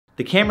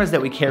The cameras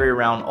that we carry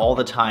around all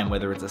the time,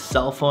 whether it's a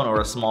cell phone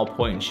or a small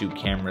point and shoot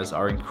cameras,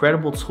 are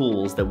incredible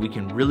tools that we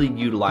can really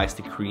utilize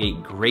to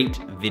create great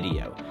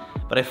video.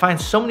 But I find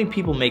so many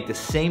people make the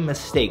same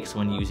mistakes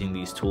when using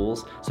these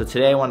tools. So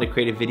today I wanted to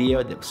create a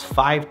video that was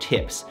 5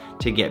 tips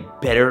to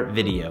get better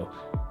video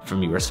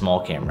from your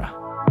small camera.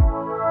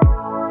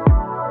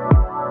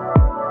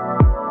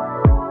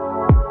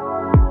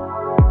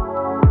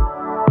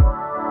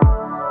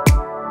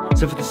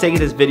 So for the sake of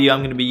this video,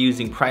 I'm going to be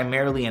using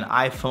primarily an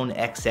iPhone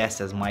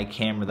XS as my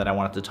camera that I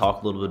wanted to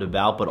talk a little bit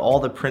about, but all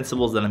the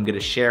principles that I'm going to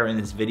share in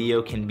this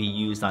video can be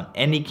used on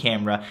any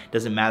camera. It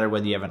doesn't matter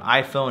whether you have an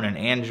iPhone, an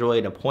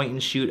Android, a point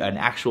and shoot, an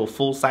actual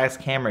full-size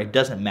camera, it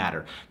doesn't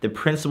matter. The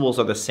principles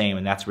are the same,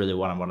 and that's really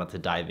what I wanted to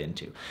dive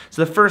into.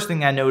 So the first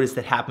thing I noticed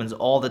that happens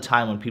all the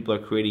time when people are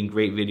creating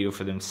great video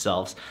for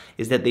themselves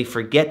is that they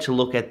forget to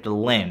look at the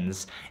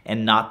lens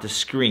and not the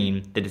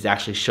screen that is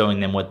actually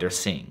showing them what they're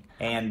seeing.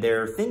 And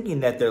they're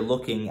thinking that they're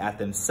looking at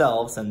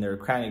themselves and they're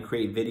trying to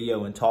create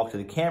video and talk to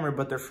the camera,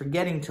 but they're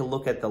forgetting to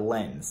look at the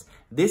lens.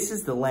 This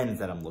is the lens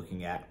that I'm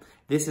looking at.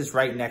 This is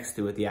right next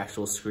to it, the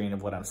actual screen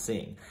of what I'm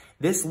seeing.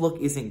 This look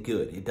isn't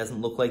good. It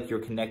doesn't look like you're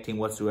connecting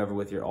whatsoever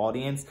with your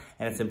audience,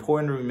 and it's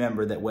important to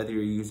remember that whether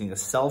you're using a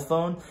cell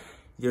phone,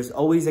 there's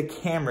always a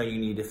camera you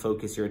need to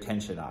focus your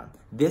attention on.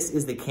 This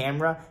is the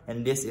camera,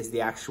 and this is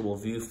the actual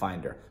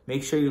viewfinder.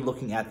 Make sure you're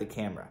looking at the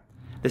camera.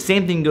 The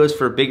same thing goes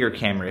for a bigger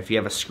camera. If you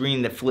have a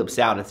screen that flips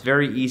out, it's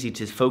very easy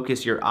to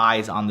focus your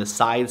eyes on the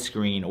side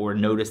screen or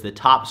notice the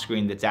top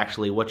screen that's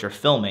actually what you're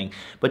filming,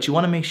 but you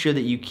want to make sure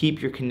that you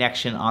keep your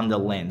connection on the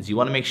lens. You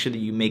want to make sure that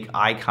you make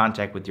eye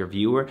contact with your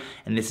viewer,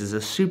 and this is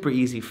a super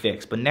easy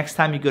fix. But next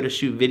time you go to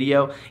shoot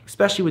video,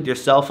 especially with your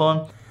cell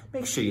phone,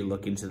 make sure you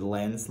look into the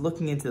lens.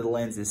 Looking into the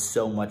lens is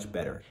so much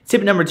better.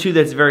 Tip number 2,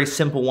 that's a very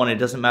simple one. It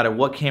doesn't matter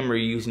what camera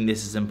you're using,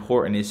 this is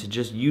important, is to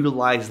just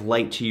utilize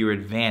light to your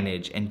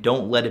advantage and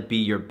don't let it be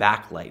your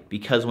backlight.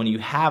 Because when you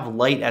have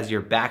light as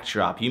your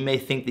backdrop, you may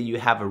think that you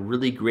have a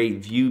really great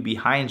view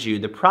behind you.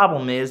 The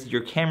problem is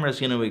your camera is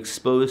going to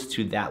expose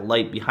to that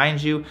light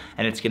behind you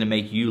and it's going to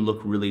make you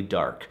look really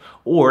dark.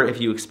 Or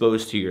if you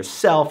expose to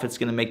yourself, it's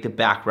going to make the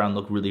background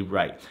look really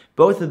bright.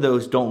 Both of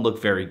those don't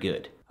look very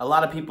good. A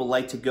lot of people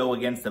like to go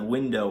against a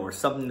window or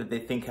something that they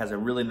think has a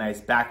really nice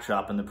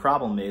backdrop, and the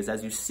problem is,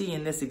 as you see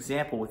in this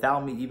example,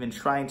 without me even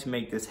trying to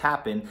make this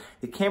happen,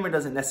 the camera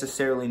doesn't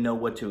necessarily know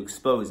what to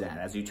expose at.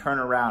 As you turn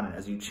around and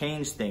as you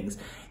change things,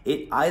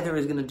 it either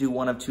is going to do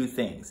one of 2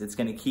 things. It's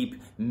going to keep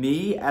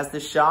me as the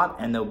shot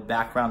and the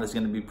background is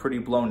going to be pretty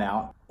blown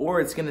out, or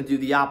it's going to do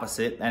the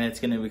opposite and it's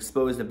going to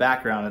expose the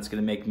background and it's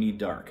going to make me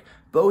dark.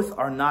 Both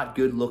are not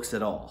good looks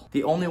at all.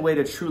 The only way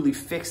to truly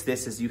fix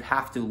this is you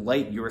have to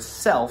light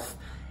yourself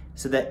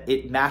so that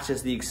it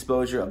matches the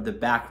exposure of the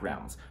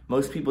backgrounds.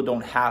 Most people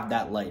don't have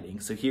that lighting,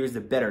 so here's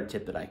the better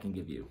tip that I can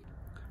give you.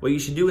 What you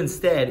should do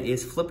instead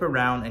is flip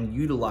around and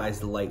utilize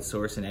the light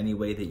source in any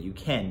way that you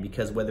can,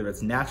 because whether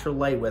it's natural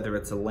light, whether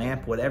it's a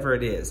lamp, whatever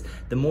it is,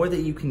 the more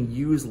that you can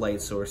use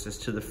light sources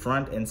to the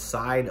front and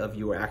side of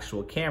your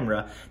actual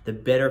camera, the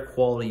better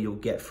quality you'll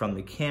get from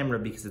the camera,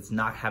 because it's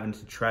not having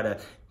to try to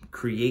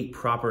create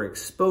proper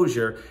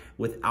exposure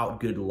without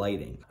good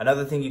lighting.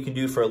 Another thing you can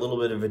do for a little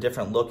bit of a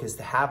different look is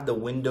to have the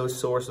window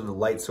source or the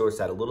light source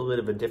at a little bit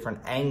of a different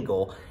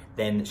angle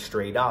than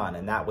straight on.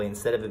 And that way,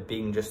 instead of it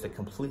being just a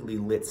completely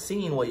lit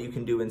scene, what you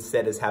can do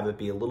instead is have it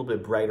be a little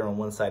bit brighter on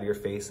one side of your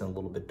face and a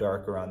little bit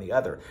darker on the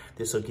other.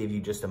 This will give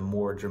you just a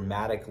more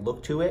dramatic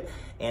look to it,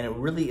 and it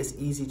really is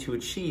easy to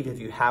achieve if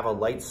you have a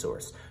light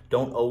source.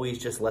 Don't always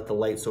just let the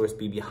light source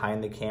be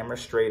behind the camera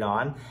straight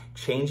on.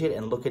 Change it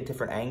and look at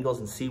different angles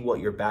and see what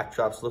your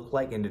backdrops look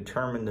like and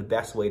determine the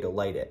best way to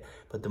light it.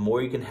 But the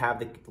more you can have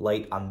the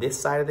light on this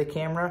side of the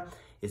camera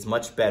is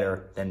much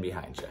better than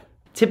behind you.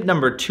 Tip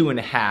number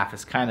 2.5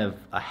 is kind of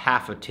a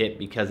half a tip,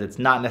 because it's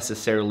not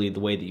necessarily the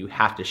way that you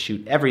have to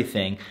shoot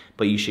everything,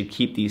 but you should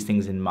keep these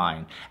things in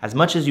mind. As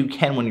much as you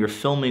can when you're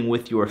filming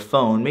with your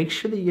phone, make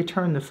sure that you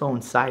turn the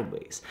phone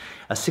sideways.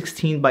 A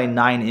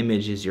 16:9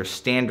 image is your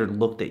standard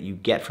look that you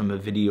get from a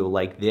video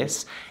like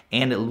this,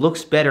 and it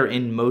looks better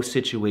in most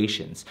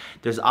situations.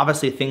 There's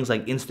obviously things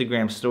like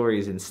Instagram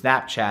stories and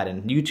Snapchat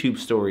and YouTube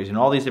stories and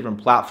all these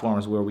different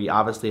platforms where we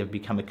obviously have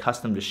become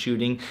accustomed to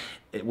shooting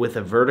with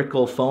a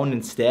vertical phone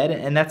instead,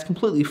 and that's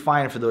completely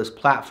fine for those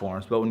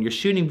platforms. But when you're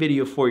shooting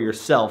video for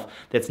yourself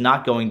that's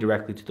not going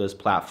directly to those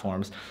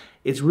platforms,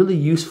 it's really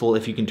useful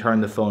if you can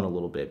turn the phone a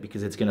little bit,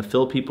 because it's going to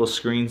fill people's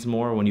screens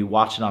more. When you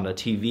watch it on a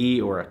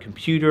TV or a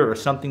computer or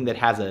something that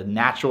has a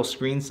natural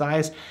screen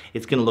size,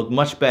 it's going to look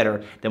much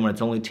better than when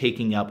it's only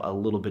taking up a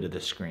little bit of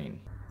the screen.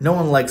 No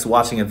one likes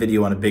watching a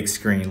video on a big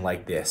screen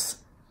like this,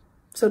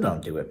 so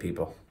don't do it,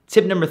 people.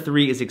 Tip number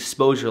 3 is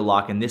exposure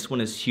lock, and this one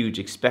is huge,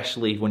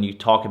 especially when you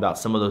talk about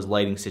some of those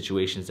lighting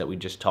situations that we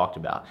just talked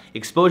about.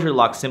 Exposure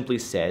lock simply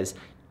says,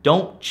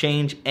 don't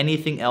change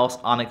anything else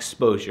on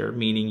exposure,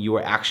 meaning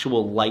your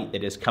actual light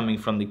that is coming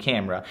from the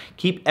camera.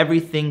 Keep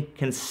everything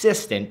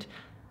consistent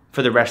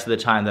for the rest of the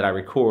time that I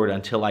record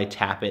until I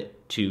tap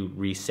it to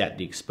reset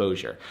the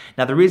exposure.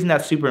 Now, the reason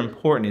that's super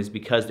important is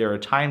because there are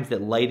times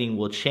that lighting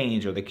will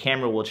change or the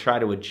camera will try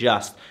to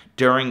adjust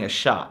during a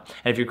shot.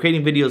 And if you're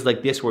creating videos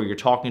like this where you're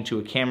talking to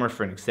a camera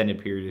for an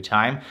extended period of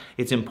time,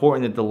 it's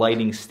important that the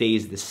lighting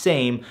stays the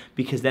same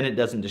because then it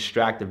doesn't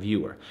distract the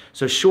viewer.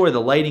 So sure,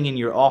 the lighting in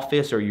your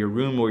office or your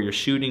room where you're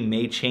shooting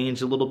may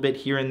change a little bit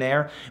here and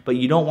there, but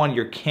you don't want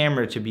your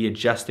camera to be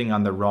adjusting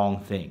on the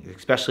wrong thing,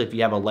 especially if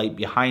you have a light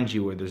behind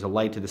you or there's a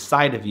light to the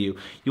side of you.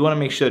 You want to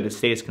make sure that it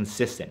stays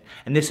consistent.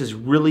 And this is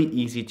really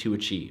easy to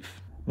achieve.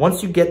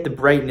 Once you get the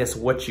brightness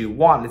what you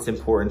want, it's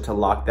important to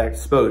lock that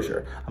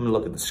exposure. I'm gonna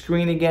look at the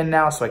screen again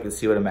now so I can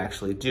see what I'm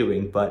actually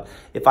doing, but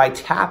if I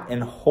tap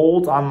and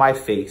hold on my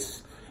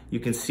face, you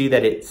can see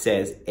that it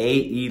says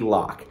AE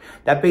lock.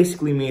 That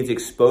basically means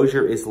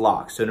exposure is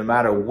locked. So no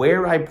matter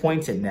where I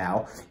point it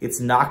now,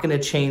 it's not gonna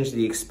change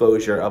the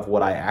exposure of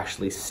what I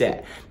actually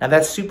set. Now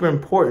that's super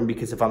important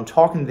because if I'm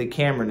talking to the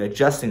camera and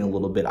adjusting a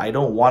little bit, I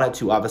don't want it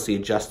to obviously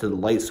adjust to the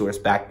light source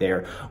back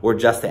there or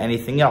adjust to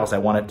anything else. I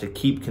want it to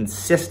keep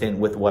consistent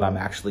with what I'm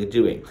actually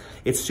doing.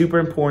 It's super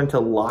important to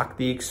lock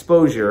the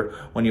exposure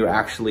when you're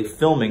actually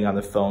filming on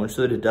the phone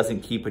so that it doesn't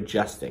keep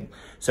adjusting.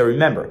 So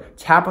remember,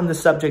 tap on the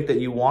subject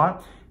that you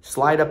want,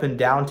 slide up and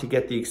down to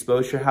get the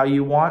exposure how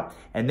you want,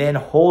 and then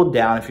hold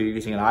down if you're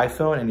using an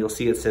iPhone and you'll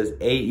see it says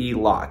AE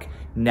lock.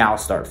 Now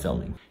start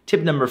filming.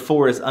 Tip number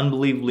 4 is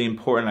unbelievably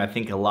important. I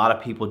think a lot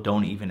of people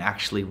don't even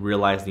actually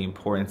realize the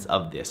importance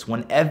of this.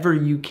 Whenever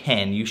you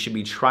can, you should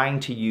be trying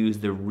to use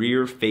the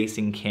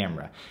rear-facing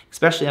camera,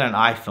 especially on an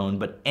iPhone,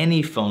 but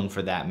any phone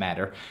for that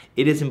matter.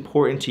 It is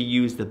important to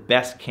use the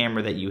best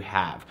camera that you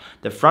have.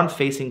 The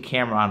front-facing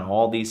camera on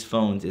all these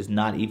phones is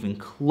not even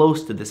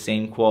close to the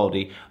same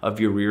quality of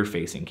your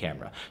rear-facing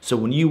camera. So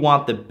when you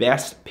want the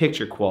best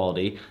picture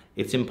quality,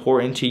 it's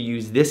important to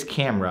use this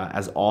camera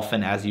as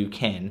often as you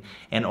can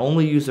and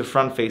only use the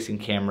front-facing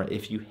camera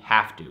if you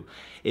have to.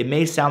 It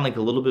may sound like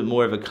a little bit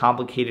more of a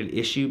complicated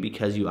issue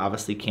because you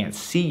obviously can't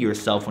see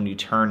yourself when you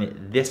turn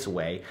it this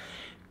way.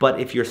 But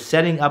if you're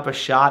setting up a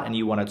shot and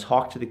you want to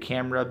talk to the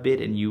camera a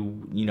bit and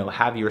you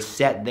have your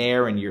set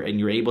there and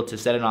you're able to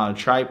set it on a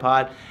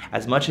tripod,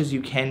 as much as you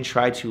can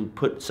try to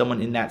put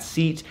someone in that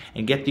seat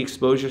and get the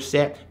exposure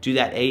set, do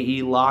that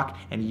AE lock,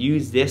 and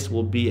use this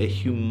will be a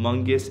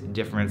humongous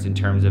difference in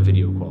terms of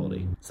video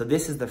quality. So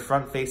this is the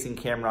front-facing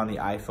camera on the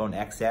iPhone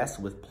XS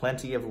with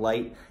plenty of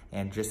light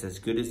and just as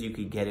good as you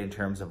could get in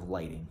terms of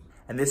lighting.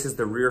 And this is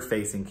the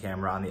rear-facing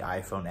camera on the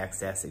iPhone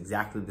XS,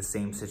 exactly the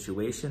same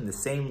situation, the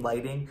same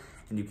lighting,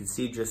 and you can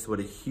see just what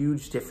a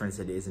huge difference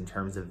it is in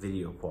terms of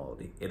video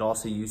quality. It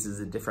also uses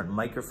a different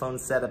microphone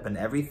setup and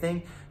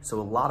everything, so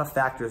a lot of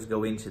factors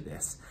go into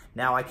this.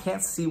 Now, I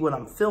can't see what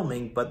I'm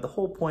filming, but the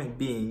whole point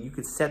being, you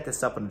could set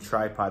this up on a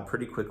tripod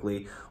pretty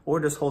quickly, or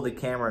just hold the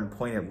camera and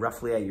point it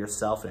roughly at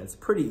yourself, and it's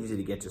pretty easy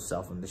to get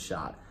yourself in the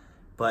shot.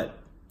 But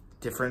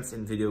difference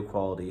in video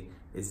quality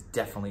is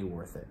definitely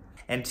worth it.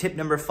 And tip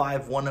number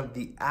 5, one of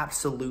the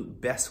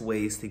absolute best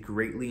ways to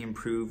greatly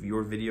improve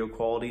your video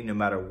quality, no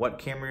matter what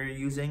camera you're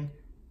using,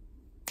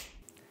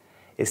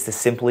 is to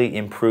simply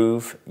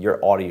improve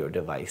your audio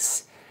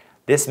device.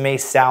 This may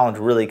sound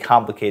really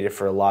complicated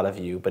for a lot of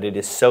you, but it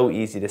is so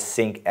easy to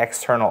sync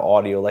external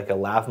audio like a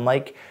lav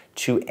mic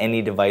to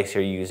any device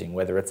you're using,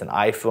 whether it's an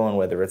iPhone,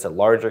 whether it's a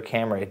larger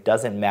camera, it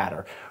doesn't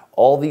matter.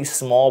 All these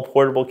small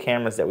portable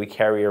cameras that we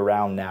carry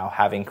around now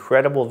have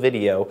incredible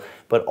video,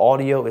 but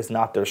audio is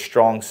not their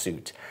strong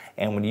suit.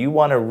 And when you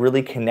want to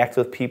really connect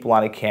with people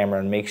on a camera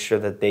and make sure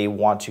that they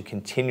want to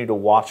continue to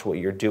watch what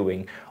you're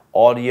doing,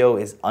 audio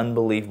is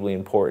unbelievably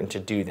important to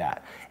do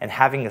that. And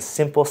having a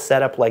simple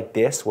setup like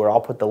this, where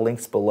I'll put the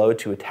links below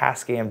to a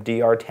Tascam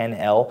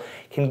DR10L,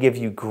 can give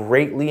you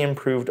greatly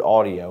improved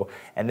audio.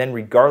 And then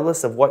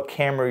regardless of what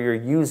camera you're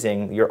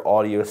using, your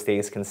audio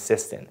stays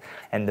consistent.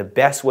 And the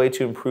best way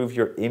to improve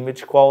your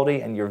image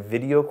quality and your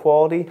video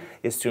quality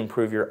is to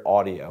improve your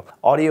audio.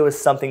 Audio is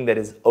something that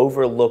is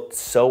overlooked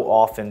so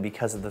often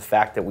because of the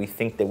fact that we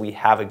think that we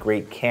have a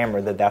great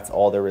camera, that's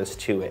all there is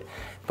to it.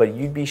 But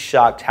you'd be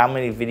shocked how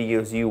many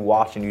videos you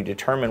watch and you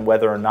determine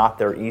whether or not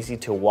they're easy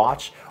to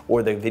watch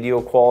or the video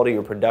quality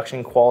or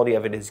production quality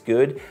of it is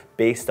good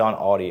based on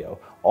audio.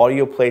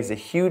 Audio plays a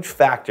huge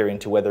factor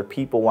into whether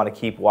people want to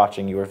keep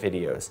watching your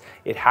videos.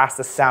 It has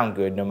to sound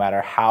good no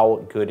matter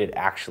how good it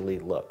actually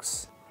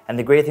looks. And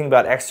the great thing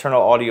about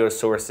external audio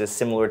sources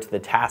similar to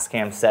the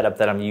Tascam setup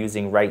that I'm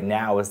using right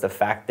now is the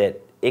fact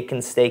that it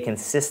can stay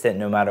consistent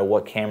no matter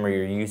what camera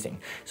you're using.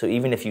 So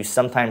even if you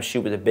sometimes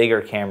shoot with a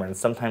bigger camera and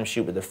sometimes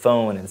shoot with a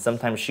phone and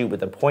sometimes shoot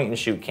with a point and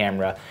shoot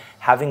camera,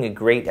 having a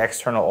great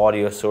external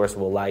audio source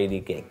will allow you to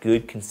get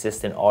good,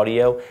 consistent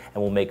audio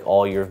and will make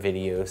all your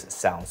videos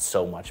sound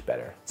so much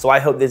better. So I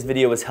hope this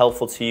video was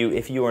helpful to you.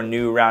 If you are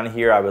new around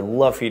here, I would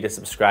love for you to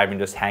subscribe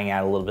and just hang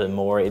out a little bit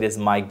more. It is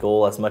my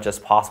goal as much as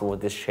possible with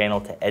this channel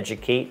to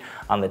educate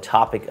on the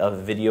topic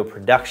of video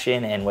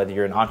production, and whether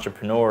you're an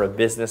entrepreneur, a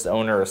business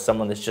owner, or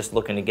someone that's just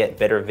looking to get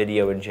better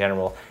video in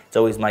general, it's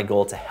always my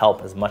goal to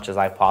help as much as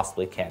I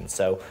possibly can.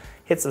 So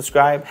hit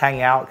subscribe,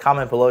 hang out,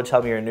 comment below,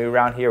 tell me you're new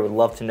around here. Would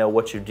love to know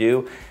what you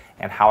do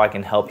and how I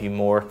can help you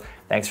more.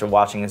 Thanks for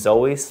watching as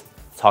always.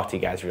 Talk to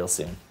you guys real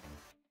soon.